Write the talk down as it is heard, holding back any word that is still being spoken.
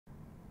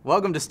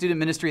Welcome to Student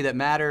Ministry That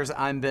Matters.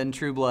 I'm Ben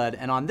Trueblood,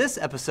 and on this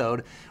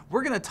episode,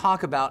 we're going to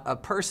talk about a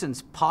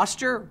person's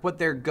posture, what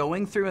they're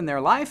going through in their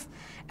life,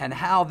 and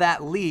how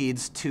that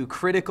leads to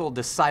critical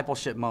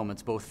discipleship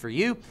moments, both for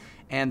you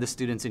and the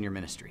students in your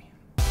ministry.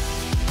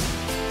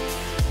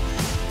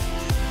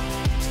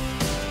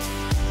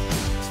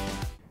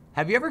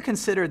 Have you ever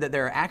considered that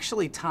there are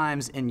actually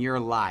times in your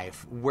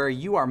life where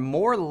you are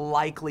more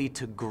likely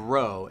to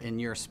grow in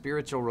your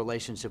spiritual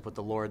relationship with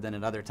the Lord than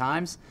at other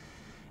times?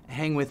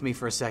 Hang with me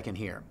for a second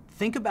here.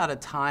 Think about a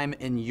time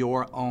in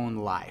your own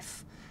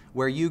life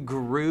where you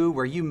grew,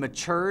 where you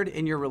matured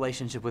in your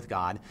relationship with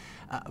God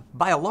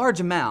by a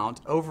large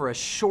amount over a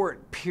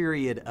short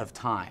period of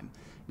time.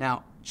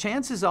 Now,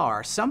 chances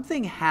are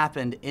something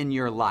happened in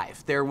your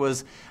life. There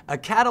was a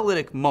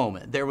catalytic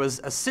moment. There was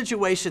a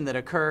situation that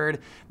occurred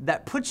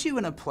that puts you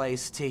in a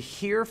place to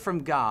hear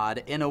from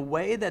God in a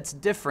way that's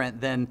different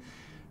than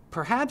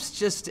perhaps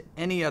just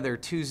any other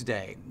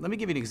Tuesday. Let me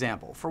give you an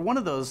example. For one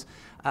of those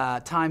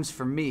times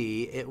for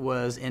me, it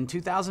was in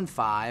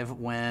 2005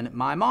 when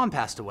my mom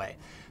passed away.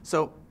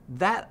 So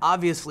that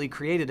obviously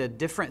created a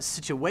different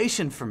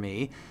situation for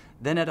me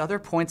than at other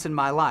points in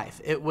my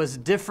life. It was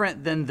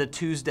different than the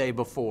Tuesday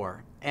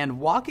before. And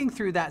walking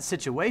through that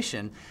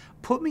situation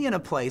put me in a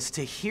place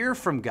to hear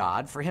from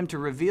God, for Him to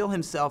reveal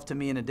Himself to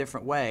me in a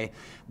different way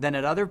than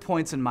at other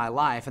points in my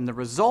life. And the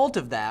result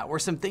of that were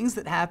some things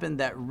that happened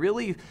that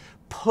really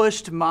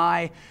pushed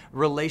my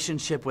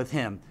relationship with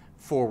Him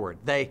forward.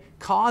 They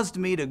caused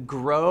me to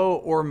grow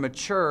or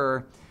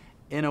mature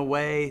in a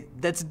way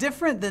that's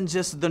different than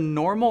just the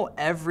normal,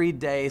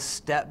 everyday,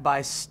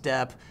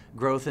 step-by-step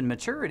growth and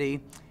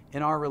maturity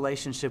in our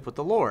relationship with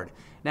the Lord.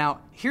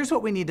 Now, here's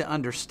what we need to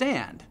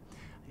understand.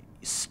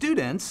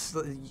 Students,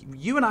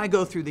 you and I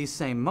go through these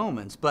same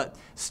moments, but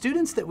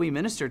students that we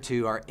minister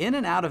to are in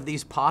and out of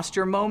these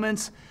posture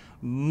moments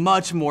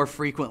much more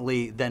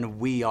frequently than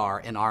we are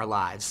in our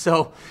lives.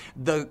 So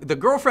the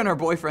girlfriend or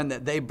boyfriend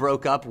that they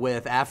broke up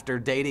with after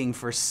dating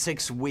for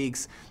 6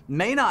 weeks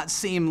may not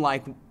seem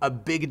like a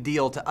big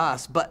deal to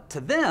us, but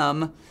to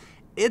them,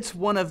 it's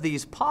one of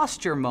these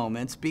posture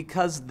moments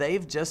because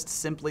they've just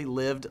simply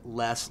lived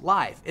less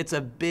life. It's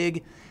a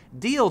big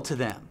deal to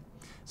them.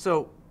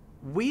 So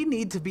we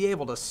need to be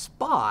able to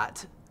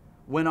spot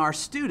when our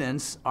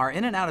students are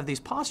in and out of these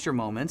posture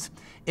moments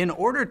in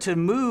order to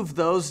move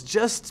those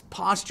just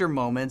posture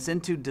moments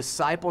into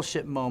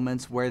discipleship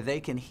moments where they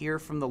can hear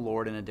from the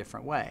Lord in a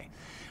different way.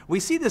 We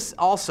see this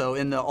also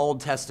in the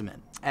Old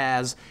Testament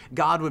as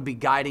God would be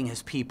guiding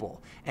His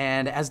people.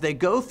 And as they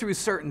go through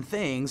certain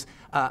things,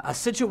 a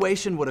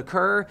situation would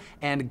occur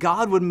and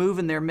God would move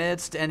in their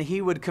midst and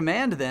He would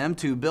command them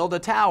to build a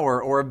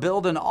tower or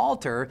build an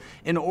altar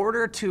in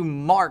order to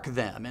mark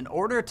them, in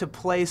order to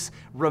place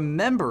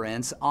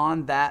remembrance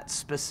on that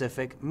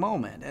specific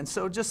moment. And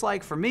so just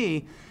like for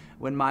me,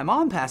 when my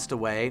mom passed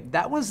away,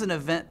 that was an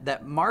event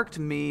that marked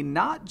me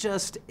not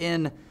just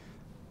in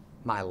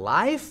my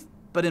life,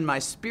 but in my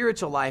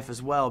spiritual life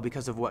as well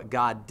because of what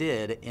God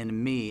did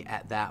in me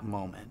at that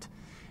moment.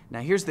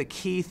 Now here's the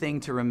key thing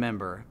to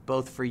remember,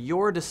 both for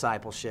your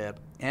discipleship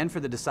and for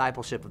the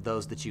discipleship of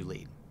those that you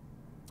lead.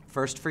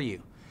 First for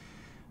you,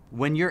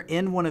 when you're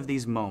in one of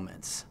these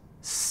moments,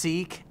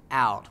 seek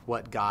out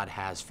what God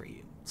has for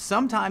you.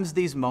 Sometimes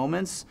these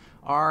moments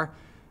are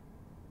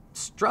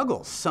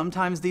struggles.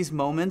 Sometimes these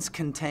moments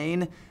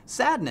contain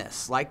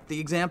sadness, like the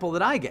example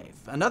that I gave.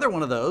 Another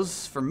one of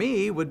those for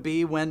me would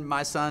be when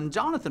my son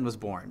Jonathan was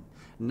born.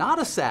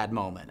 Not a sad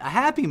moment, a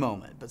happy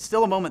moment, but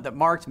still a moment that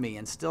marked me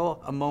and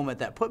still a moment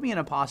that put me in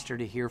a posture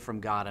to hear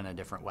from God in a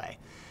different way.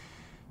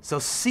 So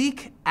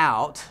seek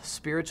out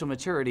spiritual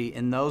maturity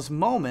in those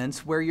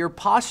moments where your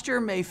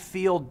posture may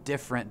feel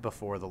different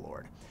before the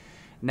Lord.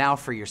 Now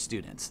for your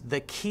students, the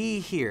key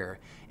here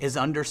is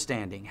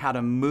understanding how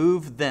to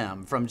move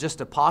them from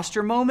just a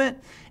posture moment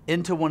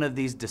into one of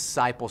these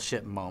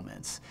discipleship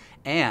moments.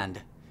 And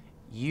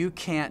you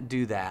can't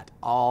do that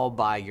all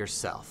by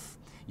yourself.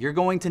 You're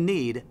going to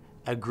need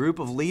a group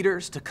of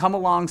leaders to come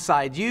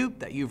alongside you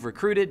that you've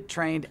recruited,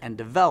 trained, and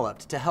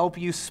developed to help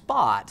you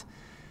spot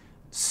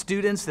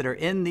students that are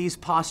in these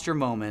posture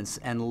moments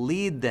and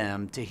lead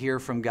them to hear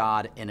from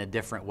God in a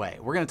different way.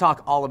 We're going to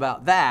talk all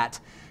about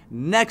that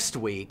next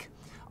week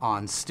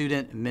on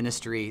Student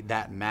Ministry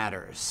That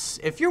Matters.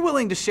 If you're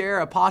willing to share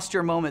a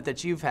posture moment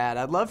that you've had,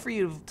 I'd love for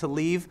you to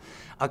leave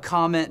a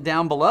comment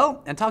down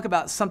below and talk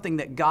about something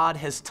that God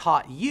has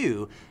taught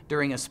you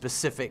during a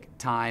specific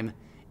time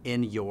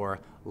in your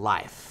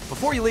life.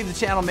 Before you leave the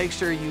channel, make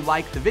sure you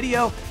like the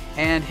video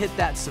and hit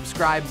that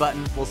subscribe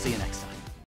button. We'll see you next time.